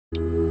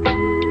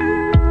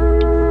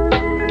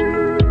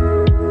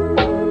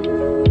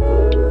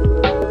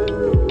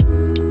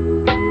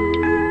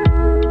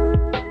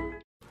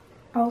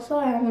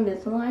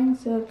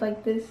so if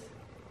like this,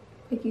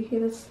 like you hear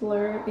the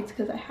slur, it's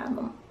because I have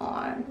them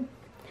on.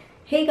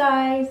 Hey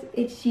guys,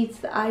 it's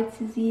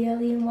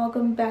Gizele and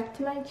welcome back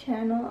to my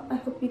channel. I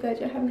hope you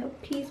guys are having a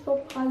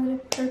peaceful,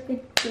 positive,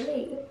 perfect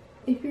day.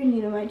 If you're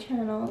new to my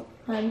channel,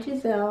 I'm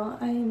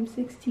Gizele. I am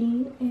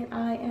 16 and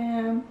I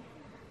am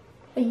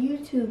a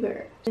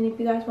YouTuber. And if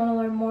you guys want to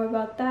learn more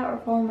about that or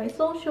follow my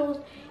socials,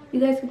 you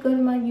guys could go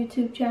to my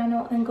YouTube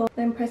channel and go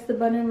and press the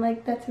button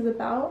like that says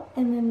about,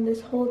 and then this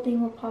whole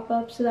thing will pop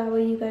up so that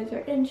way you guys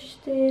are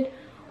interested,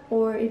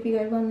 or if you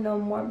guys want to know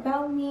more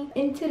about me.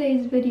 In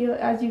today's video,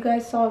 as you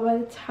guys saw by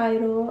the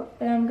title,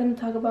 I'm going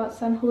to talk about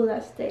San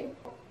Judas Day.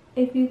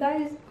 If you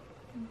guys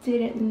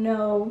didn't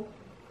know,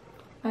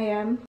 I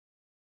am.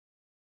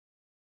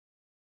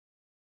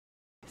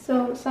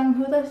 So San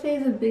Judas Day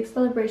is a big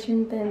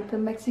celebration that the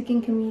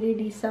Mexican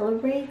community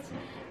celebrates,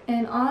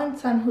 and on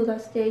San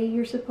Judas Day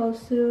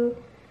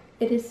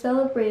it is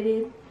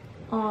celebrated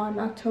on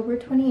October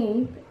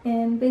 28th,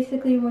 and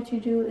basically what you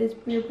do is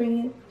you're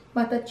bringing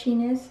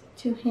matachines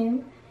to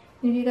him.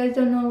 And if you guys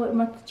don't know what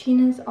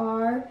matachines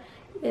are,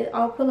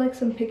 I'll put like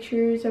some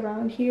pictures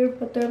around here,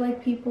 but they're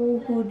like people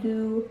who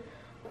do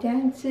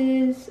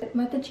dances.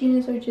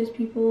 Matachines are just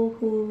people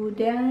who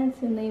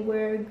dance and they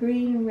wear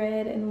green,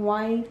 red, and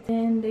white,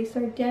 and they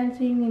start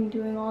dancing and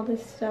doing all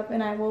this stuff,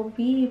 and I will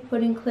be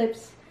putting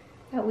clips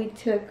that we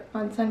took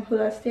on San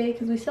Judas Day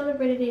because we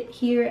celebrated it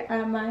here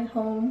at my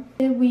home.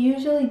 We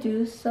usually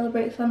do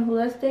celebrate San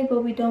Judas Day,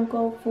 but we don't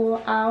go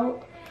full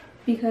out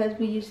because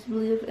we used to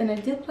live in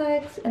a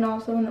duplex and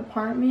also an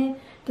apartment.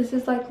 This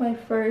is like my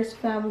first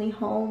family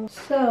home.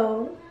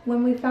 So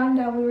when we found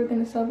out we were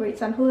going to celebrate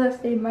San Judas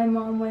Day, my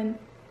mom went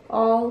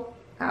all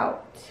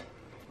out.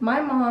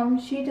 My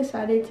mom, she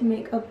decided to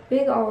make a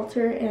big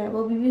altar, and I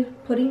will be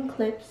putting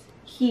clips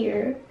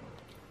here.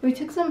 We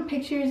took some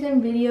pictures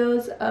and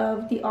videos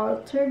of the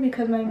altar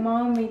because my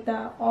mom made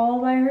that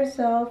all by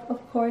herself.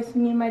 Of course,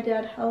 me and my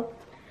dad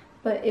helped,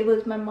 but it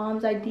was my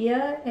mom's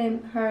idea,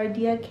 and her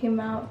idea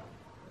came out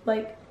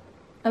like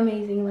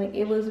amazing. Like,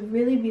 it was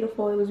really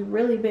beautiful, it was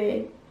really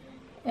big,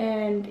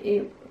 and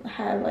it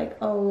had like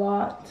a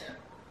lot.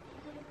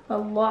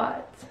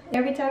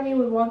 Every time you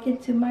would walk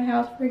into my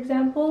house, for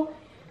example,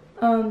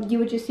 you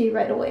would just see it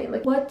right away.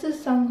 Like, what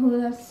does San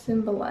Judas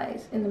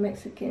symbolize in the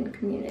Mexican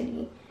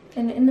community?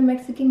 And in the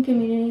Mexican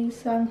community,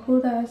 San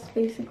Judas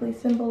basically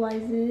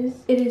symbolizes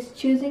it is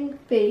choosing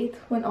faith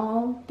when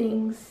all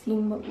things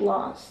seem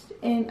lost.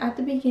 And at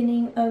the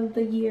beginning of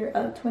the year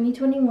of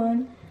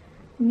 2021,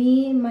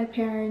 me and my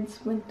parents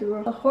went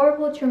through a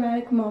horrible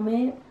traumatic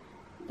moment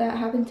that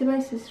happened to my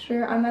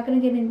sister. I'm not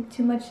going to get into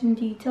too much in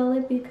detail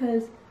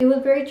because it was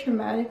very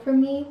traumatic for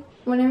me.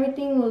 When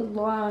everything was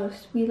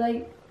lost, we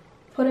like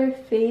put our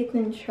faith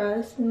and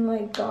trust in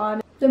like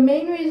God. The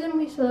main reason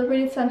we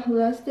celebrated San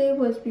Judas Day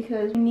was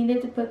because we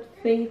needed to put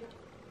faith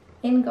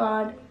in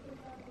God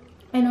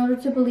in order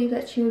to believe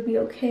that she would be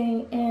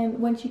okay. And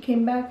when she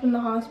came back from the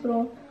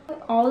hospital,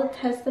 all the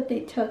tests that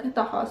they took at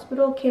the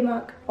hospital came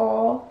out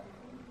all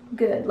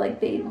good. Like,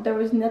 there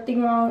was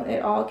nothing wrong.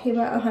 It all came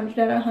out 100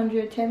 out of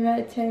 100, 10 out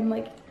of 10.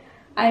 Like,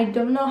 I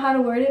don't know how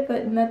to word it,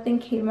 but nothing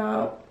came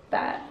out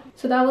bad.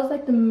 So that was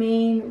like the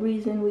main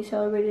reason we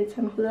celebrated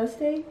San Judas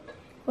Day.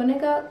 When it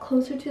got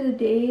closer to the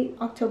day,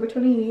 October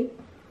 28th,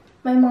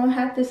 my mom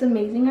had this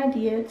amazing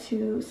idea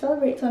to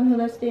celebrate San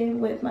Judas Day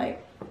with my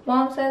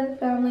mom's side of the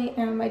family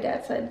and my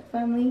dad's side of the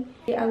family.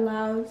 They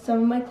allowed some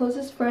of my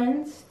closest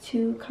friends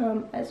to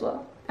come as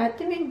well. At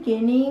the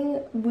beginning,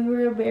 we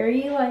were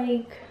very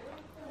like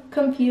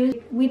confused.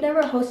 We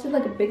never hosted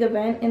like a big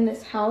event in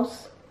this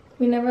house.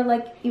 We never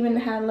like even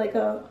had like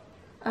a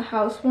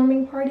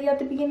housewarming party at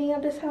the beginning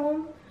of this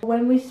home.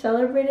 When we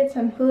celebrated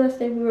San Judas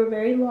Day, we were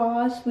very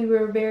lost. We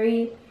were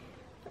very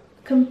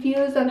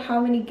confused on how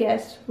many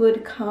guests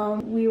would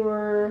come. We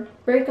were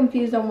very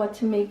confused on what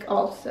to make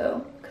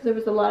also because there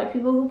was a lot of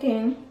people who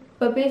came.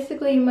 But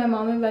basically, my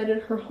mom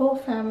invited her whole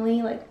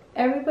family, like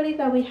everybody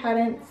that we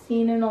hadn't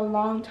seen in a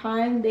long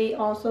time. They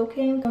also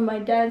came. On my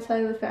dad's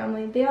side of the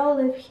family, they all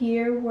live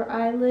here where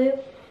I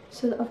live,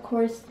 so of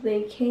course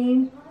they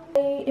came.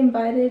 I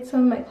invited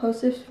some of my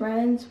closest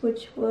friends,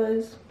 which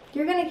was,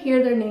 you're gonna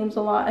hear their names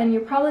a lot and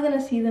you're probably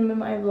gonna see them in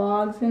my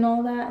vlogs and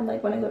all that,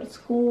 like when I go to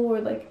school or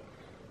like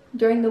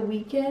during the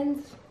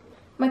weekends.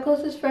 My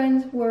closest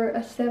friends were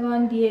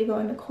Esteban, Diego,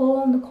 and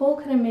Nicole. Nicole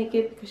couldn't make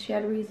it because she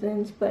had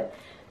reasons, but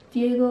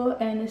Diego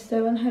and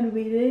Esteban had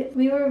made it.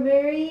 We were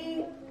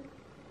very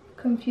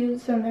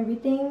confused on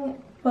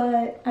everything,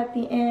 but at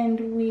the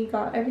end we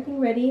got everything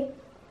ready.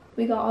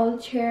 We got all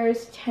the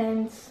chairs,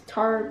 tents,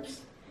 tarps,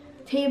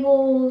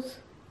 tables.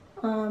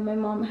 My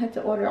mom had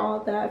to order all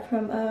of that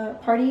from a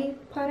party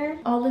planner.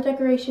 All the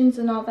decorations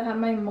and all that,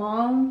 my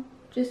mom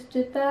just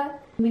did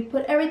that. We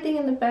put everything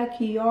in the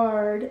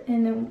backyard,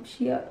 and then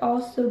she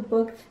also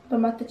booked the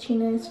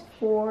matachines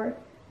for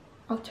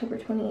October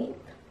 28th.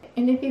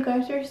 And if you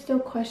guys are still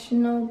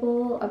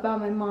questionable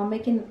about my mom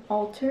making an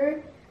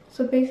altar,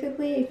 so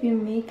basically if you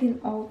make an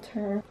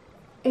altar,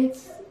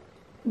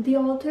 the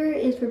altar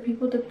is for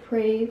people to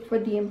pray for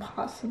the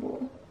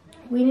impossible.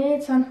 We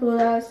needed San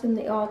Judas in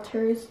the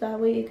altars, that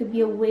way it could be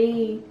a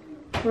way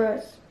for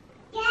us.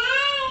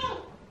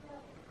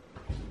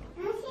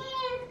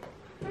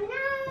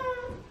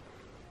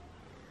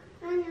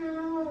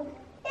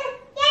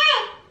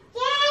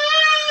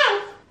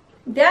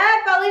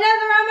 Dad,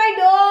 Paulina's around my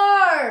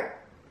door!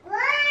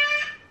 What?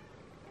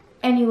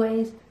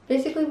 Anyways,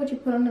 basically what you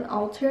put on an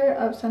altar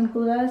of San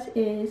Judas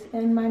is,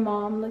 and my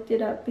mom looked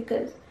it up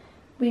because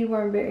we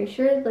weren't very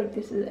sure, like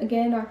this is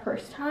again our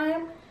first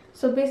time.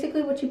 So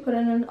basically what you put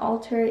on an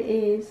altar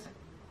is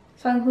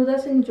San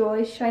Judas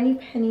enjoys shiny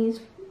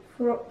pennies,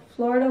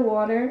 Florida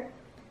water,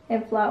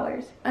 and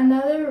flowers.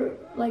 Another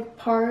like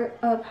part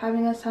of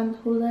having a San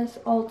Judas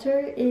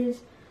altar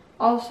is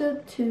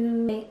also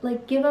to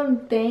like give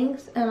him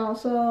thanks and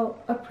also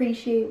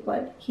appreciate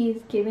what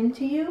he's given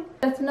to you.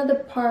 That's another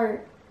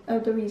part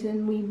of the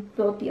reason we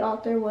built the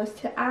altar, was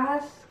to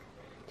ask,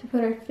 to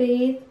put our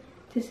faith,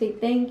 to say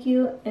thank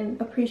you and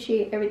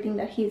appreciate everything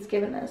that he's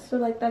given us. So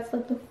like that's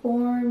like the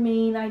 4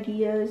 main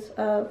ideas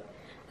of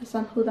a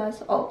San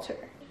Judas altar.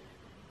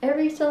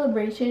 Every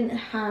celebration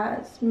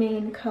has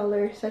main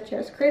colors, such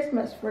as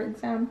Christmas, for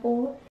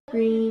example,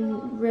 green,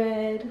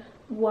 red,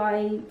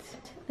 white,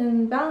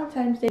 and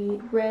Valentine's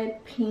Day,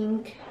 red,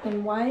 pink,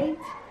 and white.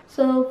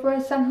 So for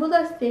San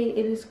Judas Day,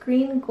 it is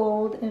green,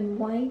 gold, and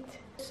white.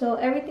 So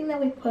everything that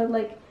we put,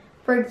 like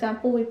for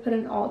example, we put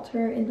an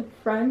altar in the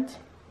front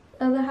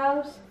of the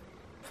house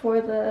for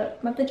the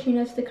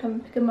matachinas to come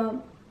pick them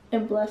up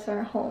and bless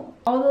our home.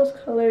 All those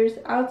colors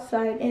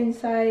outside,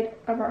 inside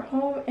of our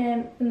home,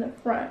 and in the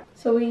front.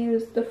 So we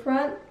use the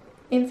front,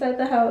 inside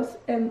the house,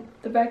 and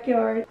the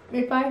backyard.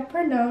 If I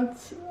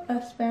pronounce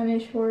a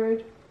Spanish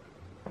word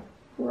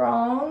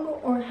wrong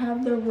or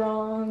have the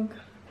wrong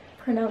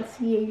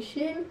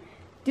pronunciation,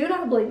 do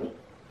not blame me.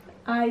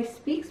 I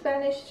speak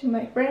Spanish to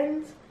my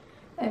friends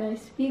and I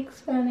speak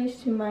Spanish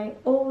to my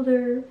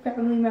older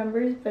family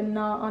members, but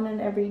not on an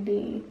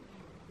everyday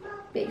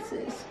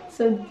basis.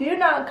 So do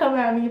not come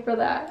at me for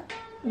that.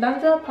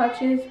 Danza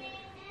Apaches,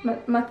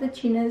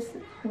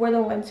 Matachinas were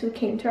the ones who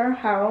came to our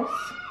house.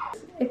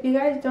 If you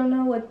guys don't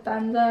know what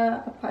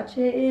Danza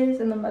Apache is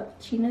and the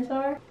Matachinas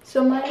are,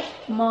 so my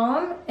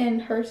mom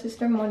and her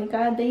sister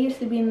Monica, they used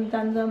to be in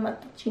Danza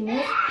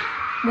Matachinas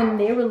when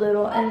they were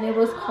little, and it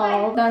was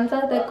called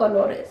Danza de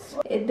Colores.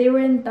 They were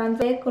in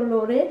Danza de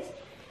Colores,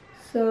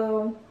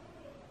 so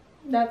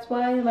that's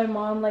why my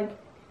mom like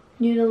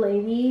knew the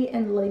lady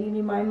and the lady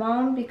knew my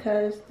mom,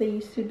 because they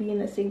used to be in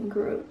the same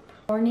group.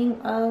 Morning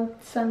of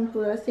San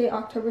Judas Day,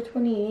 October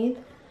 28th,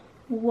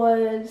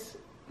 was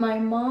my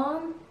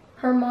mom,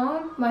 her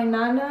mom, my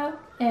nana,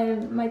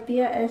 and my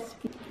tia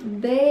Espi.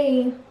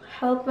 They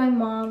helped my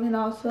mom, and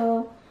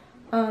also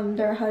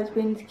their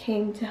husbands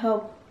came to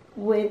help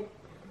with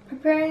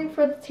preparing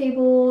for the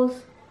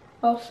tables,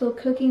 also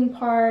cooking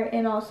part,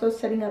 and also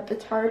setting up the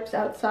tarps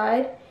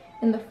outside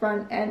in the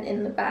front and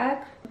in the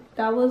back.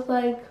 That was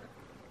like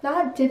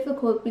not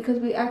difficult because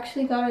we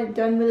actually got it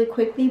done really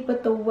quickly,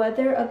 but the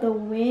weather of the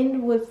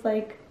wind was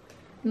like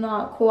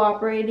not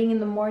cooperating in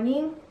the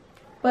morning.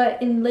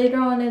 But later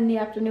on in the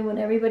afternoon, when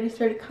everybody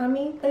started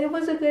coming, it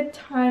was a good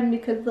time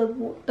because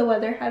the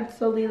weather had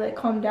slowly like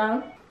calmed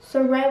down.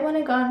 So right when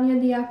it got near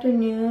the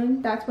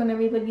afternoon, that's when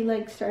everybody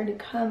like started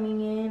coming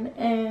in,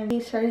 and we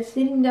started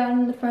sitting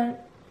down in the front.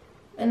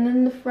 And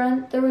in the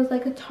front there was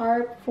like a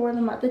tarp for the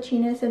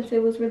matachinas since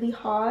it was really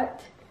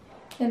hot.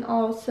 And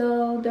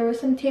also there were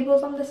some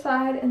tables on the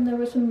side, and there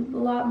were a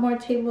lot more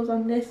tables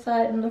on this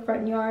side in the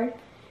front yard.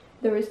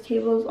 There was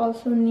tables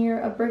also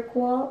near a brick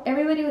wall.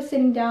 Everybody was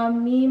sitting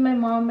down, me, my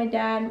mom, my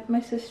dad, my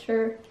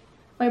sister.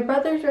 My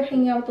brothers were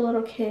hanging out with the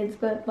little kids,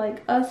 but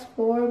like us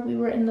 4, we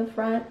were in the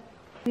front.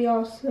 We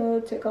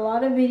also took a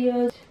lot of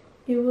videos.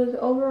 It was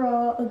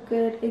overall a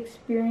good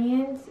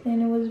experience,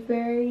 and it was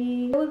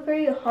very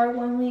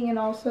heartwarming and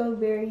also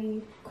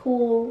very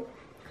cool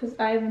because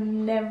I've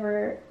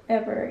never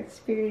ever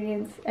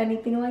experienced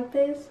anything like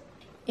this.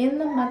 In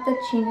the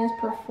Matachinas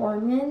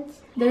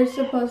performance, they're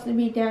supposed to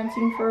be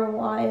dancing for a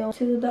while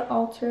to the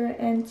altar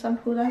and San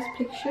Judas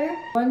picture.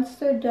 Once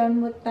they're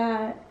done with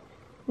that,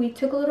 we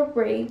took a little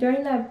break.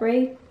 During that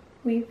break,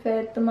 we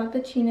fed the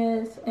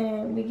Matachinas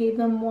and we gave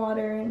them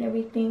water and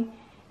everything.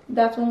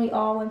 That's when we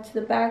all went to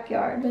the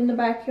backyard. In the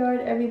backyard,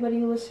 everybody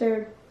was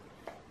served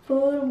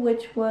food,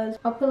 which was,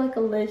 I'll put like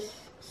a list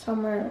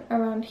somewhere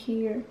around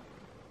here,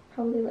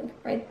 probably like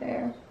right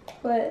there.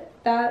 But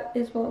that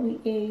is what we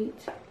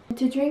ate.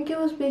 To drink, it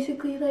was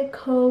basically like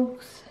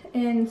Cokes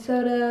and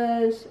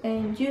sodas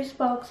and juice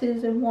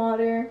boxes and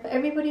water.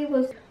 Everybody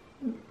was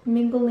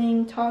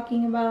mingling,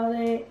 talking about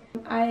it.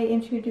 I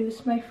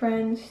introduced my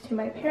friends to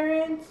my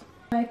parents.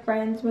 My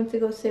friends went to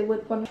go sit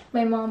with one of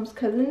my mom's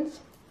cousins,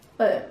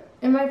 but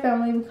in my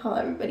family we call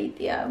everybody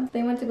tia.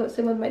 They went to go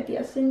sit with my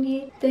tia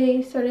Cindy.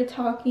 They started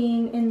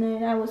talking, and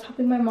then I was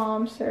helping my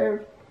mom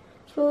serve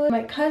food.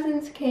 My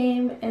cousins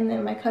came, and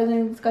then my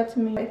cousins got to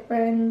meet my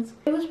friends.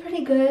 It was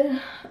pretty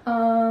good.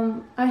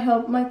 I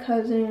helped my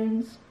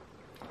cousins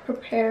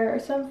prepare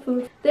some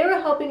food. They were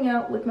helping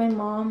out with my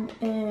mom,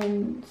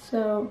 and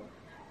so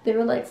they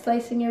were like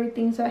slicing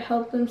everything, so I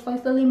helped them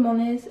slice the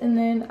limones, and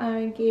then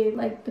I gave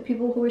like the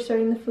people who were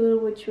serving the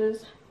food, which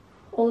was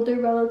older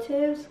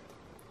relatives,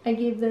 I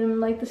gave them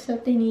like the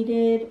stuff they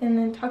needed, and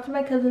then talked to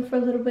my cousin for a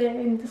little bit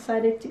and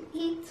decided to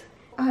eat.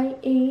 I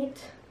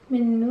ate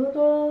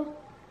menudo,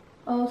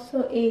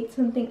 also ate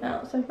something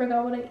else. I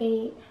forgot what I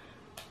ate.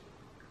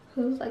 It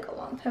was like a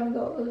long time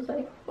ago. It was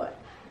like what?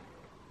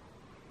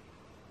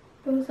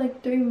 It was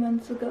like 3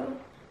 months ago.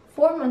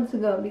 4 months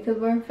ago, because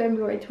we're in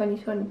February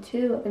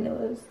 2022 and it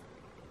was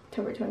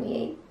October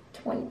 28,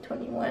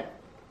 2021.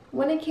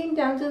 When it came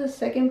down to the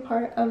second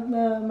part of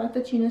the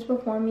matachines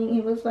performing,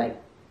 it was like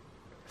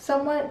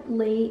somewhat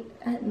late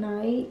at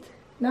night.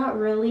 Not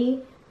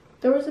really.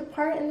 There was a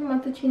part in the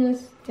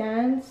matachines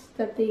dance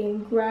that they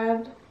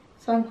grabbed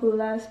San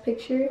Judas'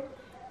 picture.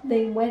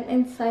 They went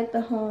inside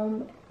the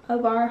home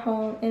of our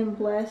home and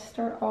blessed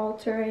our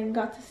altar and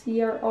got to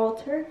see our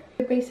altar.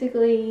 They're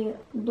basically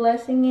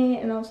blessing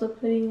it, and also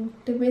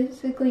they're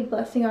basically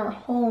blessing our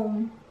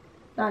home,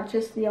 not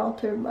just the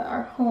altar but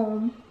our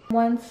home.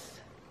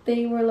 Once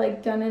they were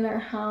like done in our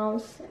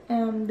house,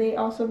 they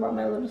also brought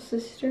my little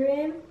sister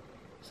in,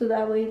 so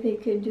that way they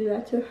could do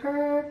that to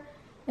her,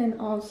 and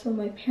also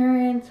my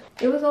parents.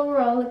 It was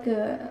overall like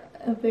a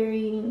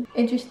very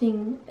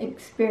interesting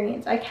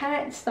experience. I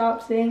can't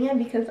stop saying it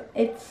because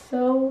it's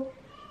so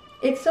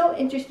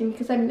interesting,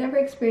 because I've never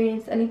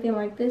experienced anything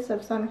like this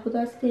of San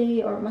Judas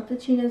Day or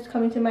matachines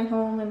coming to my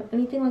home and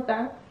anything like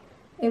that.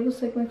 It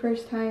was like my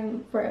first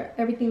time for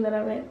everything that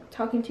I've been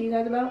talking to you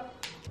guys about.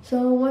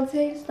 So once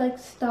they like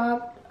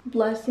stopped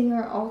blessing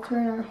our altar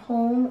and our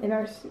home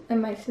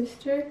and my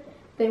sister,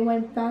 they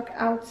went back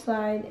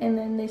outside, and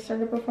then they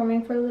started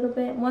performing for a little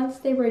bit. Once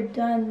they were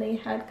done, they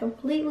had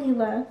completely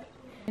left,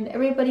 and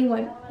everybody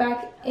went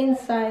back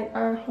inside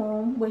our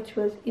home, which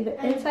was either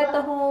inside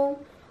the home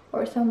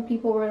or some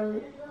people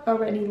were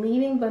already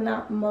leaving, but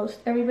not most.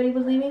 Everybody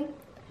was leaving,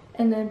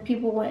 and then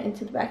people went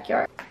into the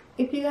backyard.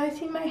 If you guys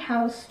see my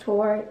house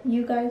tour,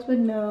 you guys would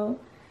know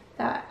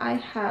that I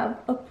have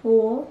a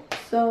pool.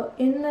 So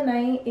in the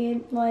night,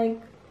 it like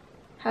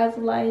has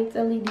lights,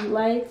 LED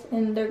lights,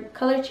 and they're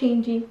color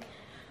changing.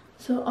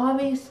 So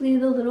obviously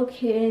the little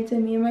kids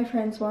and me and my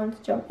friends wanted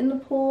to jump in the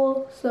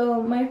pool.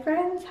 So my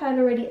friends had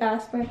already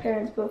asked my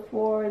parents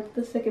before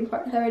the second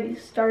part had already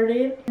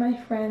started. My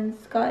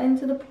friends got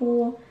into the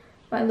pool.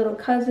 My little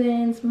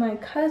cousins, my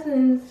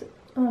cousins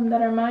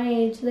that are my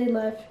age, they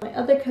left. My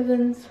other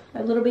cousins,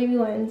 my little baby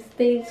ones,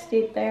 they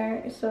stayed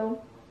there.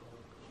 So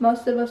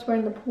most of us were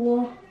in the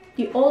pool.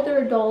 The older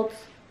adults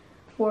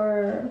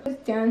were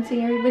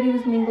dancing, everybody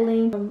was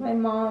mingling. My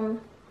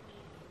mom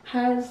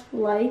has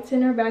lights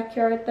in her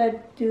backyard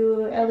that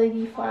do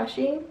LED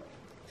flashing,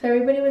 so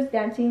everybody was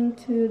dancing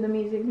to the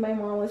music my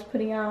mom was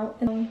putting out.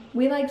 And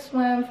we like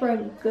swam for a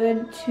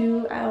good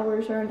 2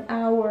 hours or an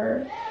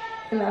hour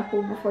in that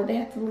pool before they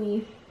had to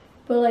leave.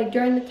 But like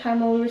during the time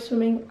when we were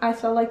swimming, I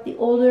saw like the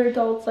older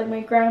adults, like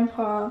my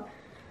grandpa,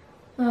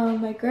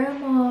 my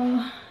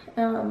grandma,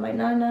 my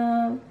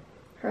nana,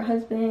 her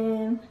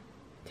husband,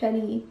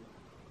 Teddy,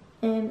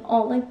 and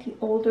all like the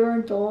older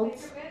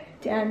adults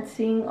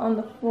dancing on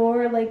the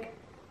floor like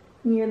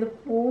near the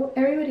pool.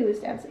 Everybody was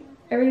dancing.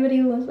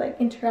 Everybody was like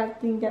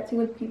interacting, dancing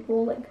with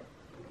people, like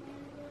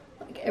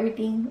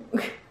everything.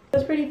 It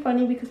was pretty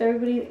funny because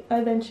everybody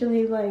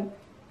eventually like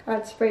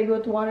got sprayed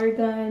with water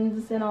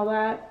guns and all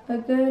that. A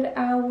good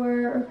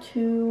hour or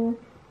 2,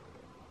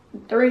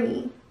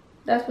 3,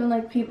 that's when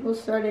like people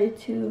started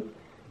to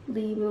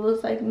leave. It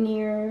was like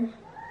near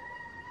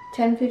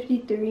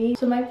 10:53,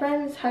 so my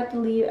friends had to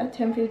leave at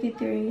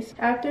 10:53.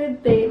 After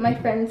my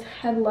friends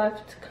had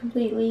left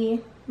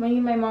completely, me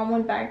and my mom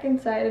went back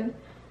inside, and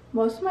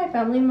most of my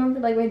family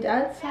members, like my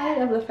dad's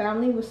side of the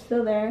family, was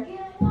still there,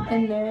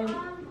 and then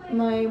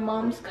my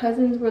mom's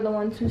cousins were the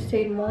ones who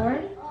stayed more,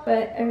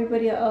 but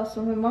everybody else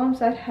on my mom's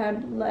side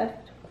had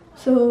left.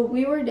 So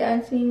we were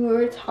dancing, we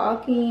were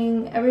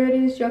talking,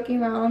 everybody was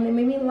joking around. They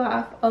made me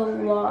laugh a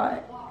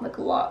lot, like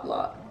a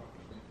lot.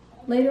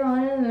 Later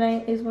on in the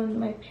night is when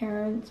my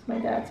parents, my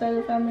dad's side of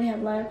the family,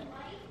 had left,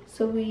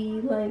 so we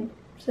like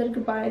said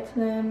goodbye to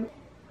them.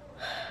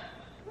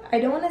 I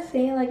don't want to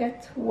say like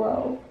at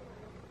 12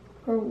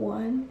 or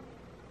 1,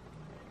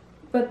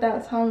 but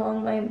that's how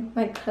long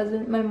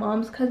my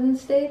mom's cousin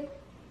stayed.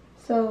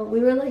 So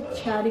we were like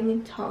chatting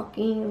and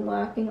talking and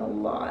laughing a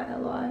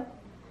lot.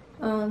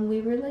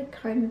 We were like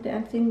kind of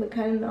dancing but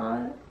kind of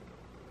not,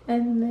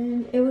 and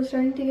then it was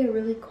starting to get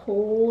really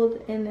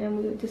cold, and then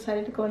we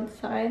decided to go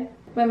inside.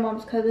 My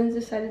mom's cousins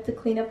decided to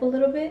clean up a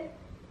little bit,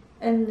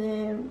 and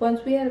then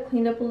once we had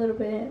cleaned up a little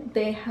bit,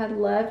 they had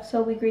left,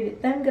 so we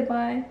greeted them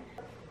goodbye.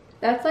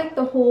 That's like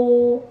the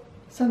whole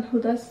San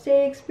Judas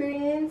Day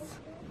experience.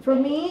 For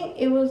me,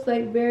 it was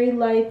like very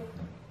life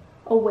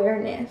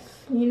awareness,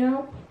 you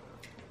know?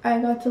 I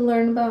got to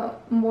learn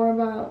more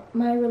about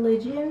my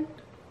religion,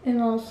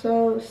 and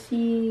also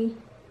see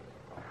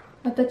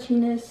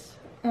matachines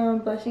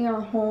blessing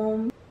our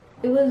home.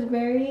 It was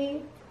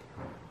very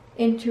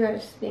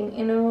interesting,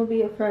 and it will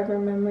be a forever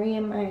memory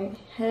in my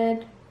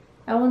head.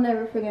 I will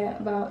never forget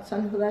about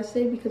San Judas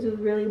Day because it was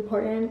really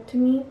important to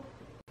me.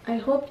 I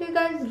hope you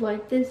guys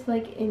like this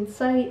like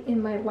insight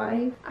in my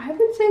life. I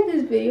would say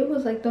this video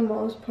was like the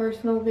most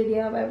personal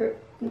video I'm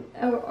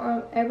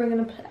ever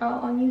gonna put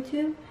out on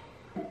YouTube.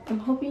 I'm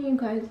hoping you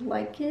guys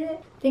like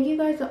it. Thank you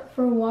guys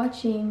for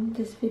watching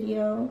this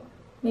video.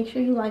 Make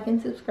sure you like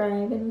and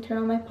subscribe and turn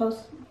on my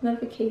post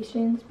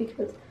notifications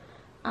because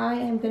I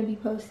am going to be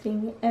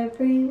posting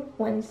every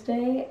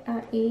Wednesday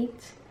at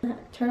 8.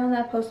 Turn on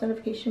that post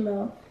notification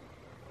bell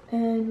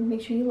and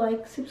make sure you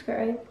like,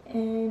 subscribe,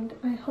 and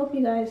I hope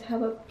you guys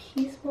have a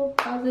peaceful,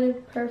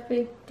 positive,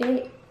 perfect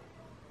day.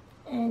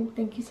 And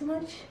thank you so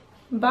much.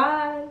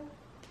 Bye.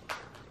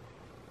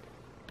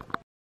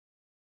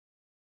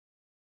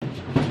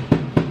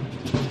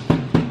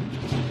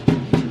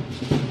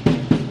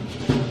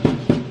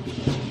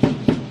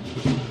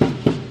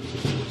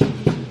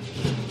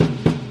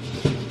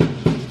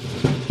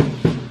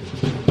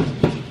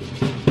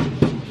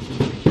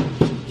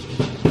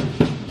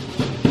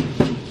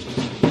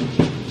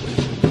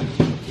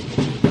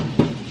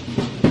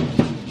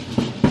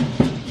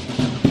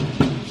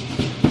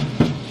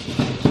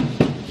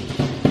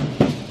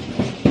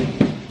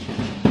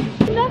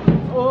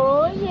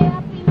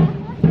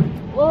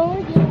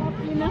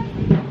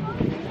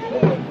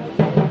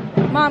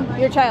 Mom,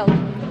 your child.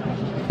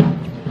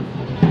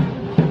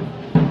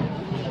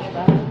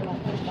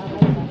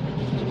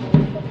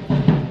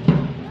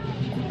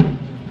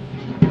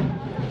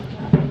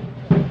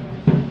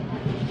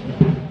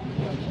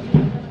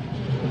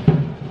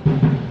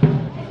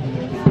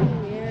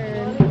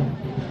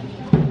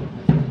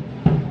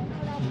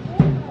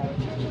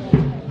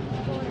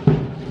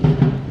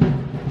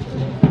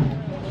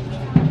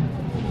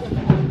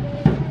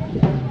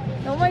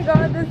 Oh my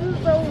god, this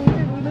is so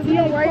weird. This is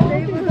a white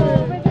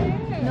neighborhood.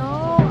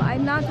 No,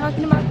 I'm not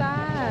talking about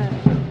that.